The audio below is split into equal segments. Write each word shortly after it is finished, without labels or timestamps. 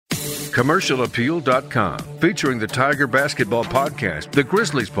CommercialAppeal.com, featuring the Tiger Basketball Podcast, the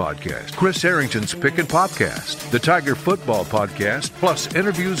Grizzlies Podcast, Chris Harrington's Pick and Popcast, the Tiger Football Podcast, plus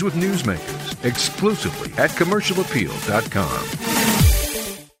interviews with newsmakers, exclusively at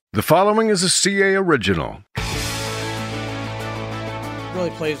CommercialAppeal.com. The following is a CA original.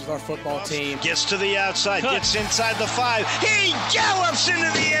 Really plays with our football team. Gets to the outside, gets inside the 5. He gallops into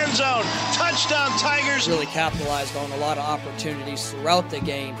the end zone. Touchdown, Tigers. Really capitalized on a lot of opportunities throughout the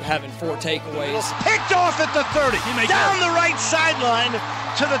game, having 4 takeaways. Picked off at the 30, down the right sideline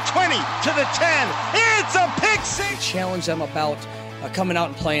to the 20, to the 10. It's a pick six. Challenge them about coming out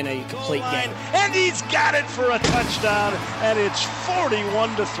and playing a complete game. And he's got it for a touchdown, and it's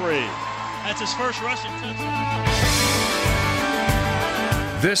 41-3. That's his first rushing touchdown.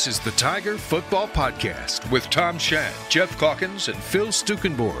 This is the Tiger Football Podcast with Tom Schad, Geoff Calkins, and Phil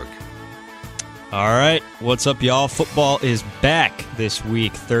Stukenborg. All right, what's up, y'all? Football is back this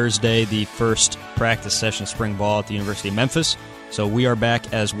week, Thursday, the first practice session of spring ball at the University of Memphis. So we are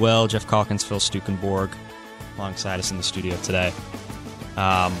back as well. Geoff Calkins, Phil Stukenborg, alongside us in the studio today.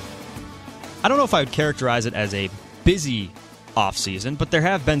 I don't know if I would characterize it as a busy offseason, but there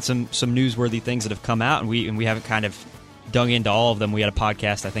have been some newsworthy things that have come out, and we haven't kind of dug into all of them. We had a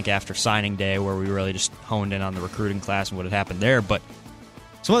podcast, I think, after signing day where we really just honed in on the recruiting class and what had happened there. But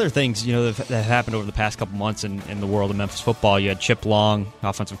some other things, that have happened over the past couple months in the world of Memphis football. You had Chip Long,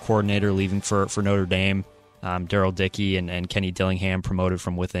 offensive coordinator, leaving for Notre Dame. Darryl Dickey and Kenny Dillingham promoted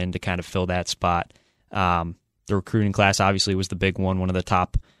from within to kind of fill that spot. The recruiting class obviously was the big one of the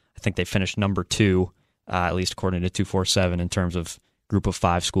top. I think they finished number 2, at least according to 247, in terms of group of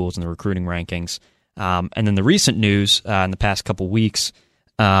 5 schools in the recruiting rankings. And then the recent news in the past couple weeks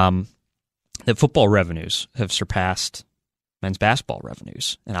that football revenues have surpassed men's basketball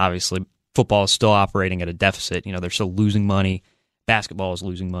revenues. And obviously, football is still operating at a deficit. They're still losing money. Basketball is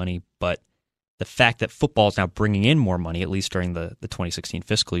losing money. But the fact that football is now bringing in more money, at least during the 2016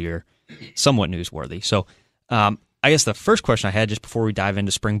 fiscal year, somewhat newsworthy. So I guess the first question I had just before we dive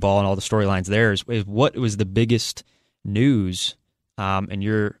into spring ball and all the storylines there is what was the biggest news, in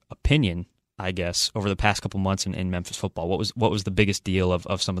your opinion, I guess, over the past couple months in Memphis football? What was the biggest deal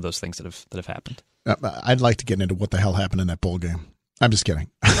of some of those things that have happened? I'd like to get into what the hell happened in that bowl game. I'm just kidding.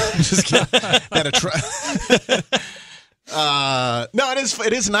 Just kidding. No,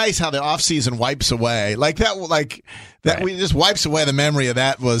 it is nice how the offseason wipes away right. We just wipes away the memory of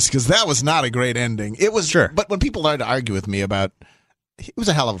that, because that was not a great ending. It was sure, but when people started to argue with me about it was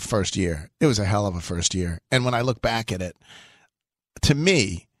a hell of a first year. It was a hell of a first year, and when I look back at it, to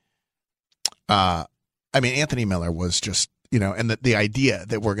me. Anthony Miller was just, and the idea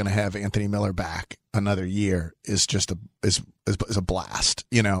that we're going to have Anthony Miller back another year is just a blast.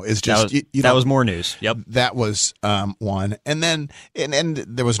 Is just that was more news. Yep, that was one, and then and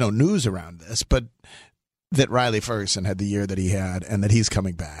there was no news around this, but that Riley Ferguson had the year that he had, and that he's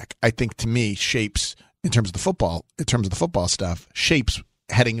coming back. I think to me shapes in terms of the football stuff shapes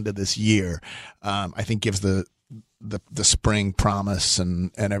heading into this year. I think gives the spring promise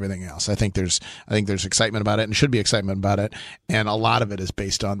and everything else. I think there's excitement about it, and should be excitement about it, and a lot of it is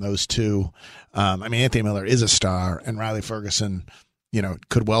based on those two. Anthony Miller is a star, and Riley Ferguson,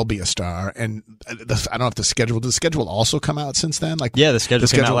 could well be a star. And I don't know if the schedule also come out since then. The schedule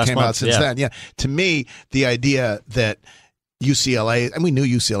came out since then. Yeah, to me, the idea that UCLA, and we knew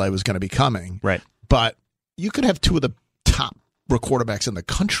UCLA was going to be coming, right? But you could have 2 of the top quarterbacks in the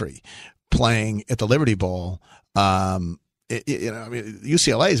country playing at the Liberty Bowl.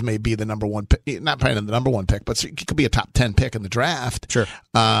 UCLA's may be the number 1 pick, not probably the number 1 pick, but it could be a top 10 pick in the draft. Sure.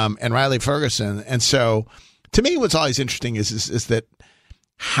 And Riley Ferguson. And so to me, what's always interesting is that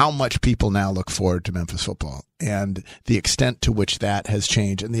how much people now look forward to Memphis football, and the extent to which that has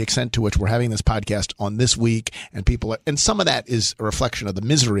changed, and the extent to which we're having this podcast on this week, and and some of that is a reflection of the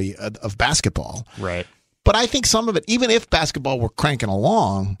misery of basketball. Right. But I think some of it, even if basketball were cranking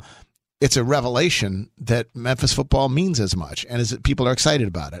along, it's a revelation that Memphis football means as much, and is that people are excited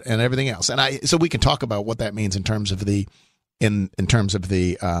about it and everything else. And so we can talk about what that means in terms of the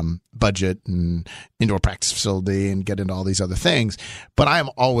budget and indoor practice facility, and get into all these other things. But I am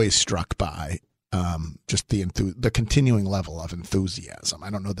always struck by just the continuing level of enthusiasm.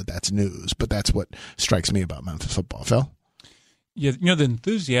 I don't know that that's news, but that's what strikes me about Memphis football. Phil? Yeah, the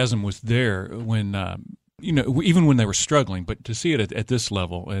enthusiasm was there when even when they were struggling, but to see it at this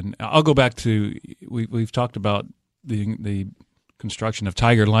level. And I'll go back to we've talked about the construction of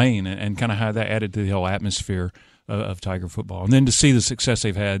Tiger Lane and kind of how that added to the whole atmosphere of Tiger football, and then to see the success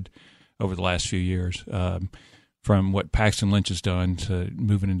they've had over the last few years, from what Paxton Lynch has done to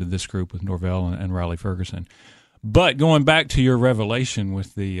moving into this group with Norvell and Riley Ferguson. But going back to your revelation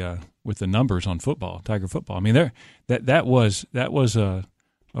with the numbers on football, Tiger football, I mean, that was a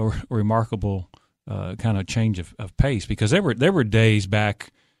remarkable kind of change of pace, because there were days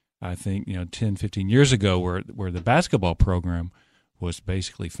back, I think 10, 15 years ago where the basketball program was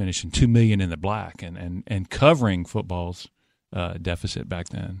basically finishing $2 million in the black and covering football's deficit back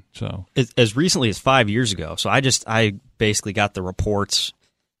then. So as recently as 5 years ago. So I basically got the reports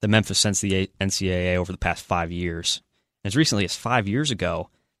that Memphis sent the NCAA over the past 5 years. As recently as 5 years ago,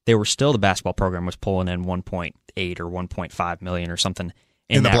 the basketball program was pulling in 1.8 or 1.5 million or something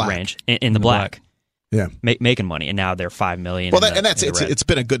in that range in the black. Yeah, making money, and now they're $5 million. Well, it's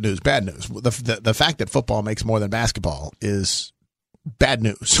been a good news, bad news. The fact that football makes more than basketball is bad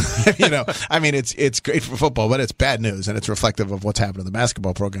news. I mean, it's great for football, but it's bad news, and it's reflective of what's happened in the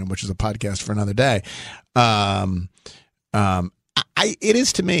basketball program, which is a podcast for another day. It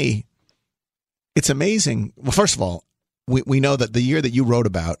is, to me, it's amazing. Well, first of all, we know that the year that you wrote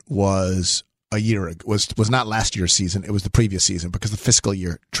about was a year ago, was not last year's season. It was the previous season, because the fiscal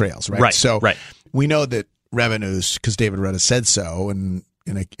year trails, right? Right. So right. We know that revenues, because David Retta said so, and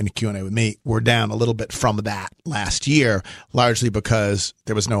in a Q&A with me, were down a little bit from that last year, largely because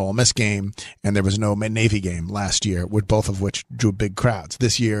there was no Ole Miss game and there was no Navy game last year, with both of which drew big crowds.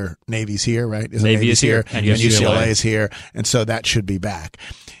 This year, Navy's here, right? Navy is here, and UCLA is here, and so that should be back.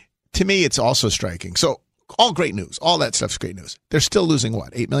 To me, it's also striking. So all great news. All that stuff's great news. They're still losing,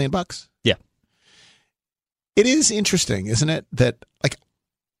 what, $8 million? Yeah. It is interesting, isn't it, that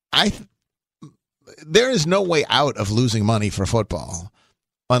there is no way out of losing money for football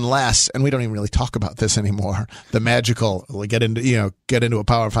unless, and we don't even really talk about this anymore, the magical get into a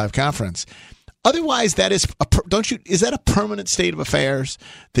Power 5 conference. Otherwise, that is is that a permanent state of affairs,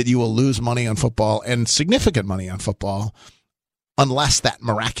 that you will lose money on football, and significant money on football, unless that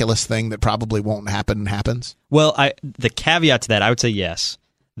miraculous thing that probably won't happen happens? Well, the caveat to that, I would say yes.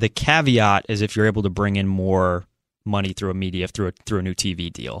 The caveat is if you're able to bring in more money through a new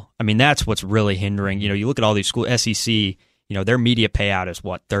TV deal. I mean, that's what's really hindering. You look at all these schools, SEC, their media payout is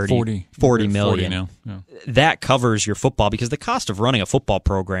what, 40 million now. Yeah. That covers your football, because the cost of running a football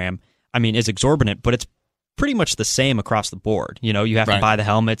program, I mean, is exorbitant, but it's pretty much the same across the board. You have to buy the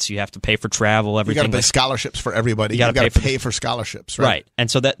helmets, you have to pay for travel, everything. You got to pay scholarships for everybody. You got to pay for scholarships, right? Right.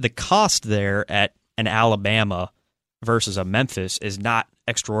 And so that the cost there at an Alabama versus a Memphis is not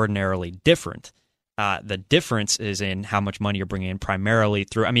extraordinarily different. The difference is in how much money you're bringing in, primarily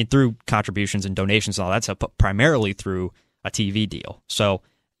through contributions and donations and all that stuff, but primarily through a TV deal. So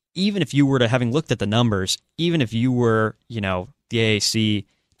even if you were to, having looked at the numbers, even if you were, the AAC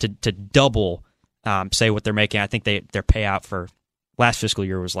to double, say what they're making, I think their payout for last fiscal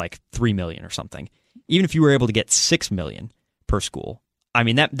year was like $3 million or something. Even if you were able to get $6 million per school, I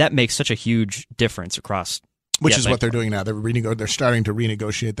mean, that makes such a huge difference across. Which is what they're doing now. They're starting to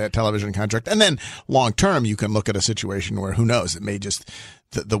renegotiate that television contract. And then long term, you can look at a situation where, who knows, it may just,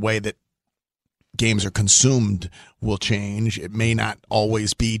 the way that games are consumed will change. It may not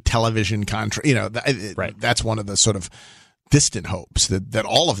always be television contract. Right. That's one of the sort of distant hopes, that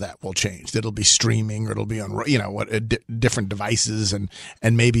all of that will change. That it'll be streaming, or it'll be on, different devices, and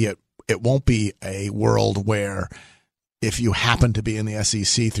maybe it won't be a world where, if you happen to be in the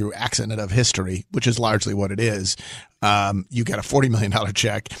SEC through accident of history, which is largely what it is, you get a $40 million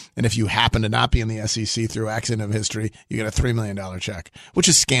check. And if you happen to not be in the SEC through accident of history, you get a $3 million check, which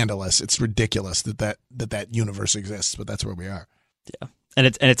is scandalous. It's ridiculous that universe exists, but that's where we are. Yeah. And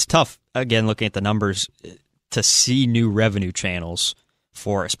it's tough, again, looking at the numbers, to see new revenue channels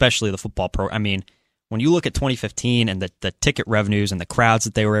for especially the football program. I mean, when you look at 2015 and the ticket revenues and the crowds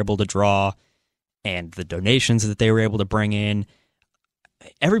that they were able to draw, and the donations that they were able to bring in,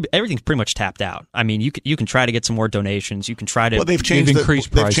 everything's pretty much tapped out. I mean, you can try to get some more donations. You can try to. Well, they've changed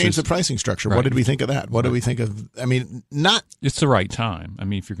the pricing structure. Right. What did we think of that? What do we think of? I mean, It's the right time. I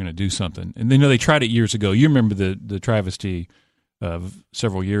mean, if you're going to do something, and they tried it years ago. You remember the travesty of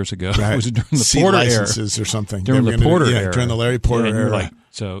several years ago? Right. It was during the seat Porter licenses era. or something. During the Porter era. During the Larry Porter era.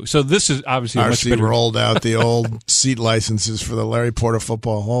 So this is obviously RC rolled out the old seat licenses for the Larry Porter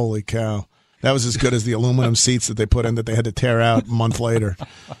football. Holy cow. That was as good as the aluminum seats that they put in that they had to tear out a month later.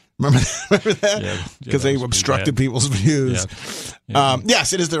 Remember that? Because they obstructed people's views. Yeah.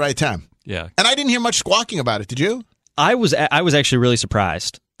 Yes, it is the right time. Yeah. And I didn't hear much squawking about it. Did you? I was actually really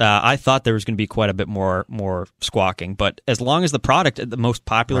surprised. I thought there was going to be quite a bit more squawking. But as long as the most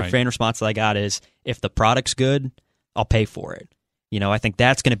popular fan response that I got is, if the product's good, I'll pay for it. I think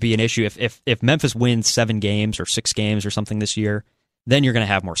that's going to be an issue. If Memphis wins 7 games or 6 games or something this year, then you're going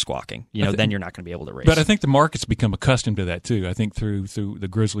to have more squawking. Then you're not going to be able to race. But I think the market's become accustomed to that too. I think through the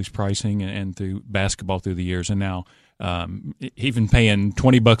Grizzlies pricing and through basketball through the years, and now even paying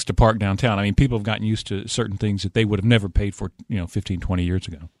 $20 to park downtown. I mean, people have gotten used to certain things that they would have never paid for 15, 20 years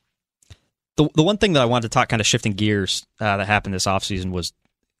ago. The one thing that I wanted to talk, kind of shifting gears, that happened this offseason was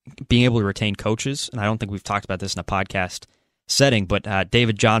being able to retain coaches. And I don't think we've talked about this in a podcast setting, but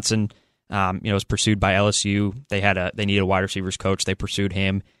David Johnson, was pursued by LSU. They needed a wide receivers coach. They pursued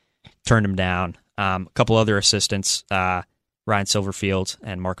him, turned him down. A couple other assistants, Ryan Silverfield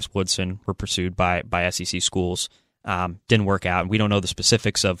and Marcus Woodson, were pursued by SEC schools. Didn't work out. We don't know the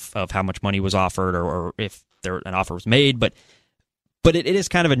specifics of how much money was offered or if an offer was made, but it is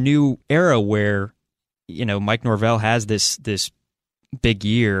kind of a new era where Mike Norvell has this big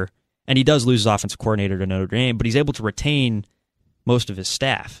year, and he does lose his offensive coordinator to Notre Dame, but he's able to retain most of his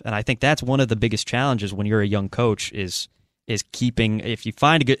staff. And I think that's one of the biggest challenges when you're a young coach is keeping, if you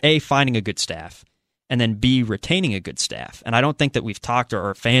find finding a good staff, and then B, retaining a good staff. And I don't think that we've talked,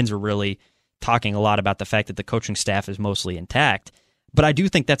 or fans are really talking a lot about the fact that the coaching staff is mostly intact, but I do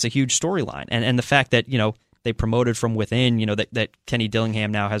think that's a huge storyline. And the fact that, they promoted from within, that Kenny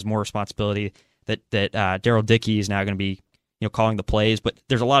Dillingham now has more responsibility, that Daryl Dickey is now going to be, calling the plays, but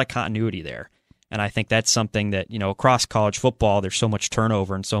there's a lot of continuity there. And I think that's something that, across college football, there's so much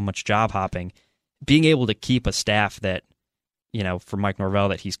turnover and so much job hopping. Being able to keep a staff that, for Mike Norvell,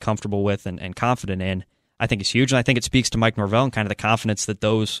 that he's comfortable with and confident in, I think is huge. And I think it speaks to Mike Norvell and kind of the confidence that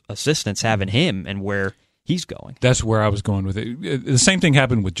those assistants have in him and where he's going. That's where I was going with it. The same thing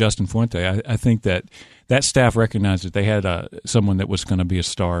happened with Justin Fuente. I think that staff recognized that they had someone that was going to be a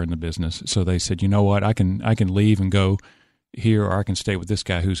star in the business. So they said, you know what, I can leave and go here, or I can stay with this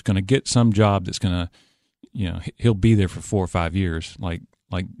guy who's going to get some job that's going to, he'll be there for 4 or 5 years, like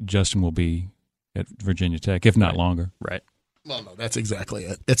Justin will be at Virginia Tech, if not longer. Right. Well, no, that's exactly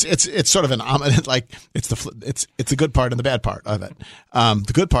it. It's sort of an ominous, it's the good part and the bad part of it.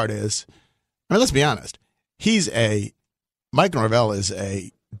 The good part is, let's be honest, Mike Norvell is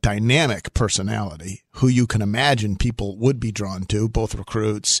a dynamic personality who you can imagine people would be drawn to, both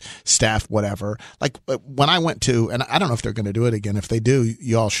recruits, staff, whatever. Like when I went to, and I don't know if they're going to do it again. If they do,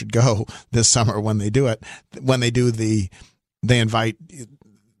 you all should go this summer when they do it. When they do they invite.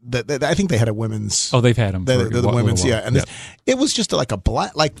 I think they had a women's. Oh, they've had them. The women's, yeah. And it was just like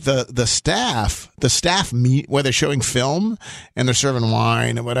the staff meet where they're showing film and they're serving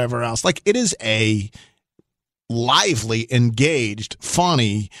wine and whatever else. Like it is a lively, engaged,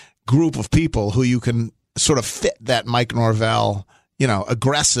 funny group of people who you can sort of fit that Mike Norvell,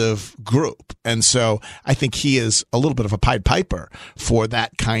 aggressive group. And so I think he is a little bit of a Pied Piper for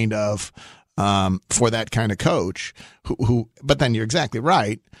that kind of coach who, but then you're exactly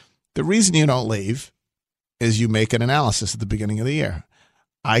right. The reason you don't leave is you make an analysis at the beginning of the year.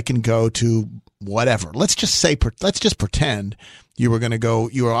 I can go to whatever. Let's just pretend you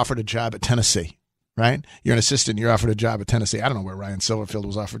were offered a job at Tennessee, right? You're an assistant, you're offered a job at Tennessee. I don't know where Ryan Silverfield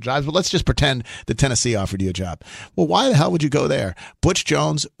was offered jobs, but let's just pretend that Tennessee offered you a job. Well, why the hell would you go there? Butch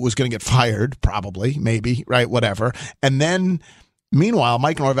Jones was going to get fired, probably, maybe, right, whatever. And then, meanwhile,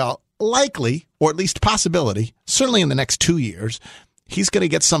 Mike Norvell likely, or at least possibility, certainly in the next 2 years, he's going to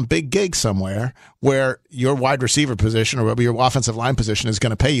get some big gig somewhere where your wide receiver position or your offensive line position is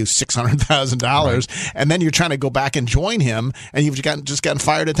going to pay you $600,000, right. And then you're trying to go back and join him, and you've just gotten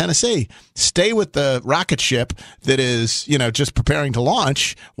fired at Tennessee. Stay with the rocket ship that is, just preparing to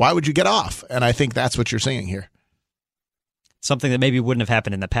launch. Why would you get off? And I think that's what you're seeing here. Something that maybe wouldn't have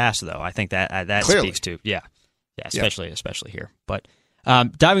happened in the past, though. I think that speaks to, especially here. But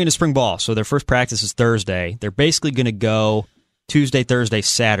diving into spring ball, so their first practice is Thursday. They're basically going to go Tuesday, Thursday,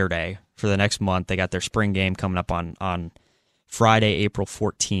 Saturday for the next month. They got their spring game coming up on Friday, April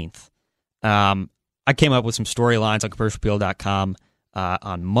 14th. I came up with some storylines on commercialappeal.com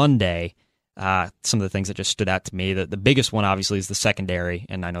on Monday. Some of the things that just stood out to me. The biggest one, obviously, is the secondary,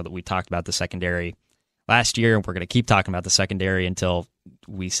 and I know that we talked about the secondary last year, and we're going to keep talking about the secondary until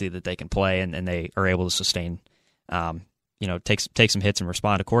we see that they can play and they are able to sustain, take some hits and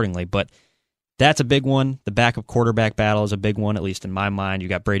respond accordingly. But that's a big one. The backup quarterback battle is a big one, at least in my mind. You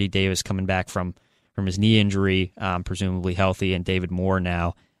got Brady Davis coming back from his knee injury, presumably healthy, and David Moore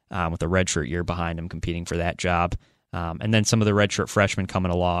now with a redshirt year behind him competing for that job. And then some of the redshirt freshmen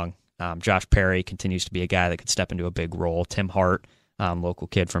coming along. Josh Perry continues to be a guy that could step into a big role. Tim Hart, local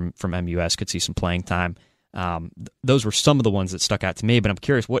kid from MUS, could see some playing time. Those were some of the ones that stuck out to me, but I'm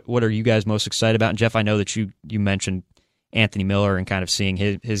curious, what are you guys most excited about? And Jeff, I know that you mentioned Anthony Miller and kind of seeing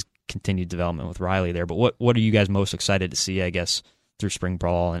his continued development with Riley there, but what are you guys most excited to see, I guess, through spring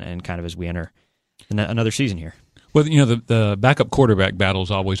ball and kind of as we enter another season here? Well, the backup quarterback battle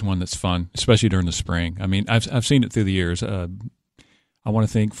is always one that's fun, especially during the spring. I mean, I've seen it through the years. I want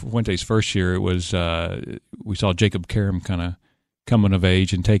to think Fuente's first year, it was we saw Jacob Karam kind of coming of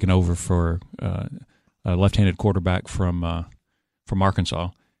age and taking over for a left-handed quarterback from Arkansas,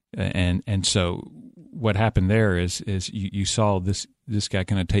 and so what happened there is you saw this guy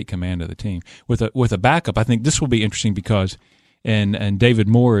kind of take command of the team with a backup. I think this will be interesting because and David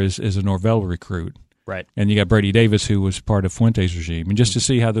Moore is a Norvell recruit. Right. And you got Brady Davis, who was part of Fuente's regime. And just to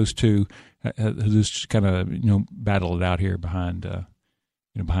see how those two kind of battle it out here behind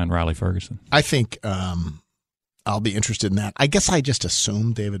Riley Ferguson. I think I'll be interested in that. I guess I just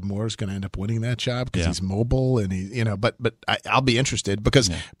assume David Moore is going to end up winning that job because he's mobile and but I'll be interested because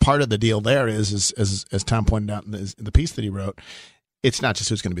part of the deal there is as Tom pointed out in the piece that he wrote, it's not just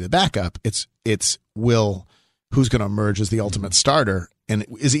who's going to be the backup. It's who's going to emerge as the ultimate starter. And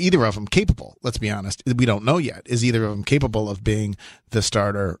is either of them capable? Let's be honest. We don't know yet. Is either of them capable of being the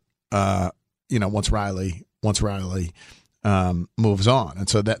starter? Once Riley moves on, and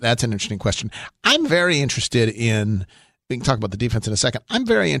so that's an interesting question. I'm very interested in. We can talk about the defense in a second. I'm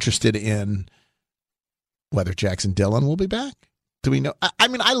very interested in whether Jackson Dillon will be back. Do we know? I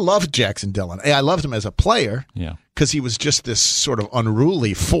mean, I loved Jackson Dillon. I loved him as a player. Yeah. Because he was just this sort of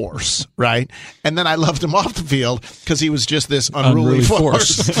unruly force, right? And then I loved him off the field because he was just this unruly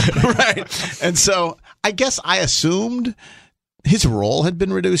force. Right? And so I guess I assumed his role had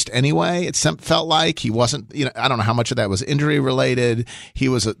been reduced anyway. It felt like he wasn't, I don't know how much of that was injury related. He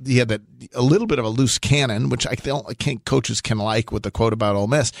had a little bit of a loose cannon, which I think coaches can like with the quote about Ole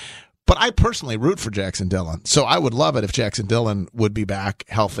Miss. But I personally root for Jackson Dillon. So I would love it if Jackson Dillon would be back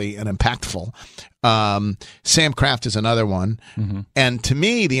healthy and impactful. Sam Kraft is another one. Mm-hmm. And to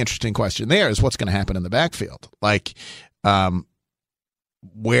me, the interesting question there is what's going to happen in the backfield. Like,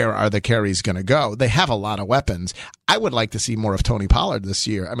 where are the carries going to go? They have a lot of weapons. I would like to see more of Tony Pollard this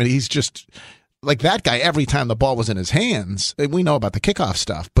year. I mean, he's just like that guy every time the ball was in his hands. We know about the kickoff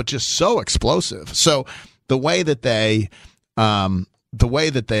stuff, but just so explosive. So the way that they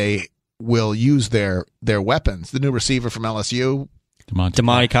will use their weapons, the new receiver from LSU,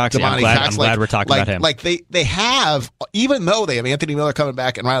 Damani Cox. I'm glad we're talking about him. Like they have, even though they have Anthony Miller coming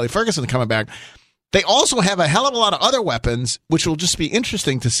back and Riley Ferguson coming back, they also have a hell of a lot of other weapons, which will just be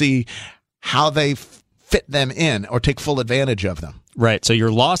interesting to see how they fit them in or take full advantage of them. Right. So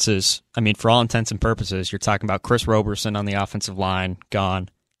your losses, I mean, for all intents and purposes, you're talking about Chris Roberson on the offensive line, gone.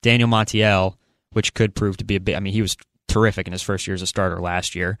 Daniel Montiel, which could prove to be he was terrific in his first year as a starter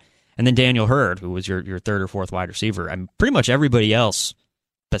last year. And then Daniel Hurd, who was your third or fourth wide receiver. I mean, pretty much everybody else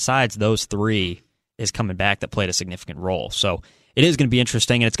besides those three is coming back that played a significant role. So it is going to be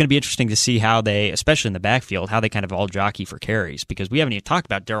interesting, and it's going to be interesting to see how they, especially in the backfield, how they kind of all jockey for carries, because we haven't even talked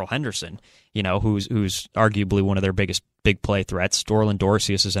about Darrell Henderson, who's arguably one of their biggest big play threats. Dorland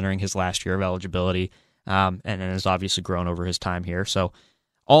Dorcius is entering his last year of eligibility, and has obviously grown over his time here. So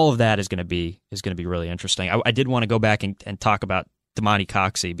all of that is going to be really interesting. I did want to go back and talk about Damani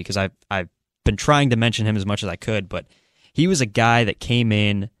Coxey because I've been trying to mention him as much as I could, but he was a guy that came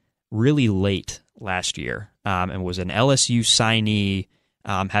in really late last year and was an LSU signee,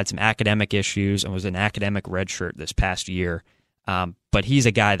 had some academic issues, and was an academic redshirt this past year. But he's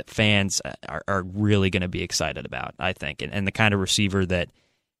a guy that fans are really going to be excited about, I think, and the kind of receiver that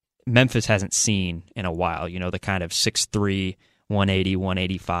Memphis hasn't seen in a while. The kind of 6'3", 180,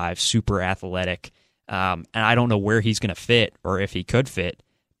 185, super athletic. And I don't know where he's going to fit or if he could fit,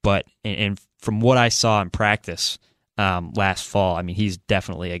 but from what I saw in practice last fall, I mean, he's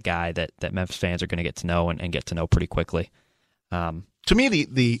definitely a guy that Memphis fans are going to get to know and get to know pretty quickly. To me,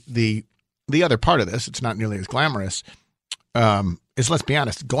 the other part of this, it's not nearly as glamorous, is, let's be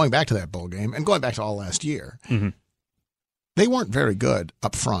honest, going back to that bowl game and going back to all last year, mm-hmm. They weren't very good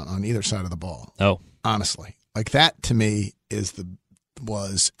up front on either side of the ball. Oh, honestly, like that to me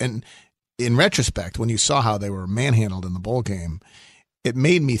and in retrospect, when you saw how they were manhandled in the bowl game, it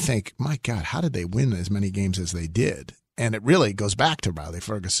made me think, my God, how did they win as many games as they did? And it really goes back to Riley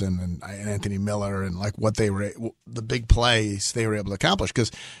Ferguson and Anthony Miller and like what the big plays they were able to accomplish.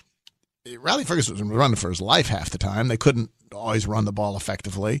 Because Riley Ferguson was running for his life half the time. They couldn't always run the ball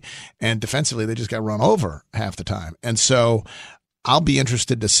effectively. And defensively, they just got run over half the time. And so I'll be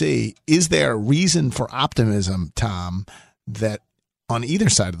interested to see, is there a reason for optimism, Tom, that on either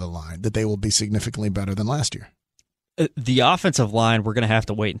side of the line, that they will be significantly better than last year? The offensive line, we're going to have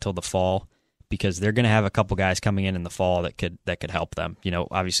to wait until the fall because they're going to have a couple guys coming in the fall that could help them.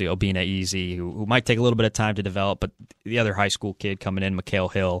 Obviously Obina Easy, who might take a little bit of time to develop, but the other high school kid coming in, Mikhail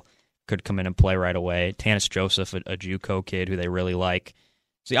Hill, could come in and play right away. Tanis Joseph, a JUCO kid who they really like.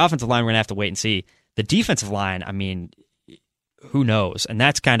 So the offensive line, we're going to have to wait and see. The defensive line, I mean, who knows? And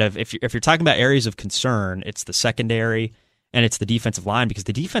that's kind of, if you're talking about areas of concern, it's the secondary and it's the defensive line, because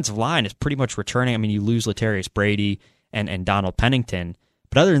the defensive line is pretty much returning. I mean, you lose Latarius Brady and Donald Pennington,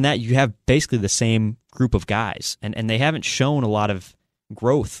 but other than that, you have basically the same group of guys, and they haven't shown a lot of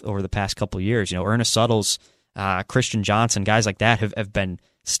growth over the past couple of years. Ernest Suttles, Christian Johnson, guys like that have been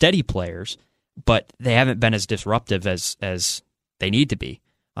steady players, but they haven't been as disruptive as they need to be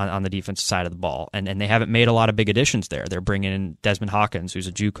on the defensive side of the ball, and they haven't made a lot of big additions there. They're bringing in Desmond Hawkins, who's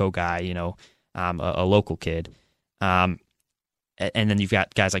a JUCO guy, a local kid, and then you've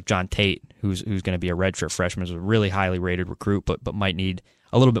got guys like John Tate, who's going to be a redshirt freshman, who's a really highly rated recruit, but might need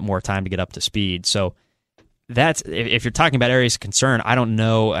a little bit more time to get up to speed. So that's, if you're talking about areas of concern, I don't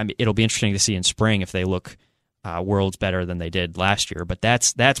know. I mean, it'll be interesting to see in spring if they look worlds better than they did last year. But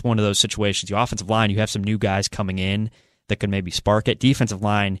that's one of those situations. The offensive line, you have some new guys coming in that could maybe spark it. Defensive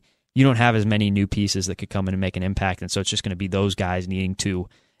line, you don't have as many new pieces that could come in and make an impact, and so it's just going to be those guys needing to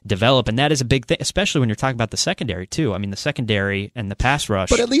develop, and that is a big thing, especially when you're talking about the secondary too. I mean, the secondary and the pass rush.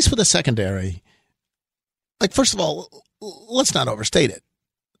 But at least with the secondary, like, first of all, let's not overstate it.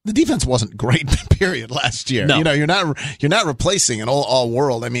 The defense wasn't great, period, last year. No. You're not replacing an all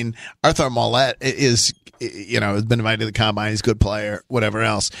world. I mean, Arthur Mollett has been invited to the combine. He's a good player, whatever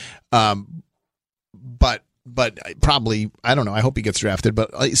else. But probably, I don't know. I hope he gets drafted,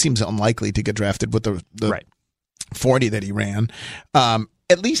 but it seems unlikely to get drafted with the right. 40 that he ran.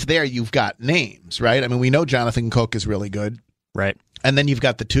 At least there you've got names, right? I mean, we know Jonathan Cook is really good. Right. And then you've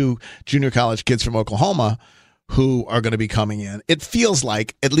got the two junior college kids from Oklahoma who are going to be coming in. It feels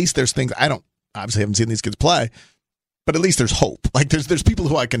like at least there's things, I obviously haven't seen these kids play, but at least there's hope. Like there's people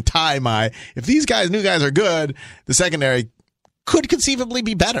who I can tie if these new guys are good, the secondary could conceivably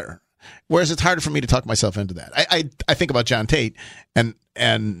be better. Whereas it's harder for me to talk myself into that. I think about John Tate and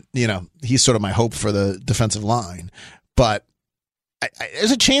he's sort of my hope for the defensive line, but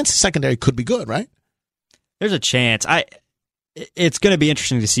there's a chance the secondary could be good, right? There's a chance. It's going to be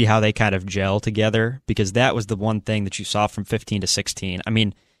interesting to see how they kind of gel together, because that was the one thing that you saw from 15 to 16. I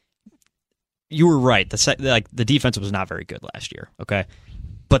mean, you were right. The defense was not very good last year, okay?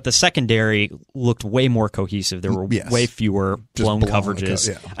 But the secondary looked way more cohesive. There were way fewer blown coverages.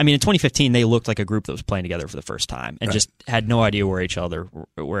 I mean, in 2015, they looked like a group that was playing together for the first time and just had no idea where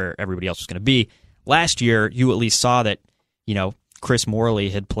everybody else was going to be. Last year, you at least saw that, Chris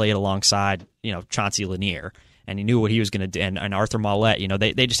Morley had played alongside, Chauncey Lanier, and he knew what he was going to do. And Arthur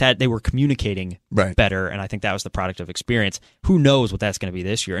Mollett, they were communicating better, and I think that was the product of experience. Who knows what that's going to be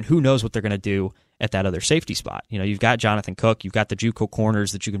this year, and who knows what they're going to do at that other safety spot. You've got Jonathan Cook, you've got the JUCO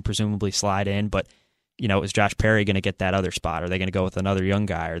corners that you can presumably slide in, but is Josh Perry going to get that other spot? Are they going to go with another young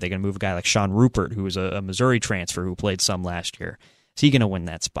guy? Are they going to move a guy like Sean Rupert, who was a Missouri transfer who played some last year? Is he going to win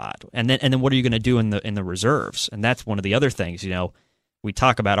that spot? And then what are you going to do in the reserves? And that's one of the other things. We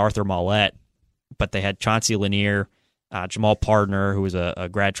talk about Arthur Mollett, but they had Chauncey Lanier, Jamal Pardner, who was a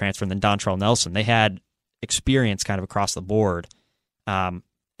grad transfer, and then Dontrell Nelson. They had experience kind of across the board, and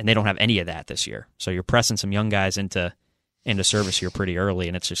they don't have any of that this year. So you're pressing some young guys into service here pretty early,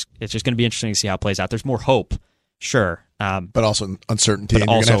 and it's just going to be interesting to see how it plays out. There's more hope, sure, but also uncertainty. And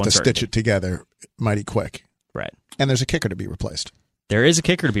you're going to have to stitch it together mighty quick, right? And there's a kicker to be replaced. There is a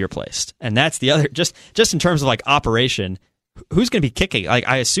kicker to be replaced, and that's the other. Just in terms of like operation, who's going to be kicking? Like,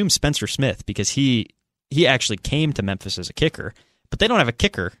 I assume Spencer Smith, because he actually came to Memphis as a kicker, but they don't have a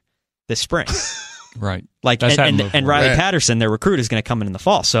kicker this spring. Right. Like, and Riley Patterson, their recruit, is going to come in the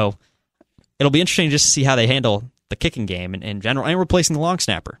fall. So it'll be interesting just to see how they handle the kicking game in general, and replacing the long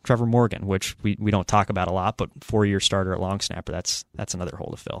snapper, Trevor Morgan, which we don't talk about a lot, but 4-year starter at long snapper, that's another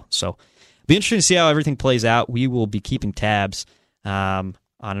hole to fill. So it'll be interesting to see how everything plays out. We will be keeping tabs on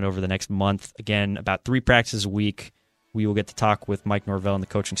it over the next month. Again, about 3 practices a week. We will get to talk with Mike Norvell and the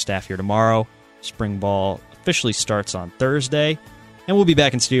coaching staff here tomorrow. Spring ball officially starts on Thursday, and we'll be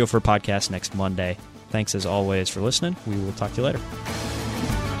back in studio for a podcast next Monday. Thanks as always for listening. We will talk to you later.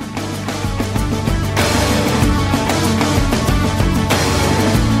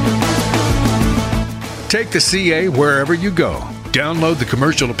 Take the CA wherever you go. Download the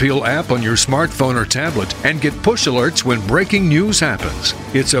Commercial Appeal app on your smartphone or tablet and get push alerts when breaking news happens.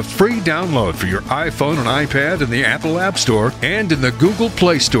 It's a free download for your iPhone and iPad in the Apple App Store and in the Google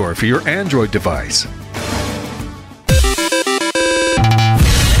Play Store for your Android device.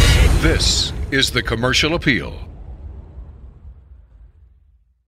 This is the Commercial Appeal.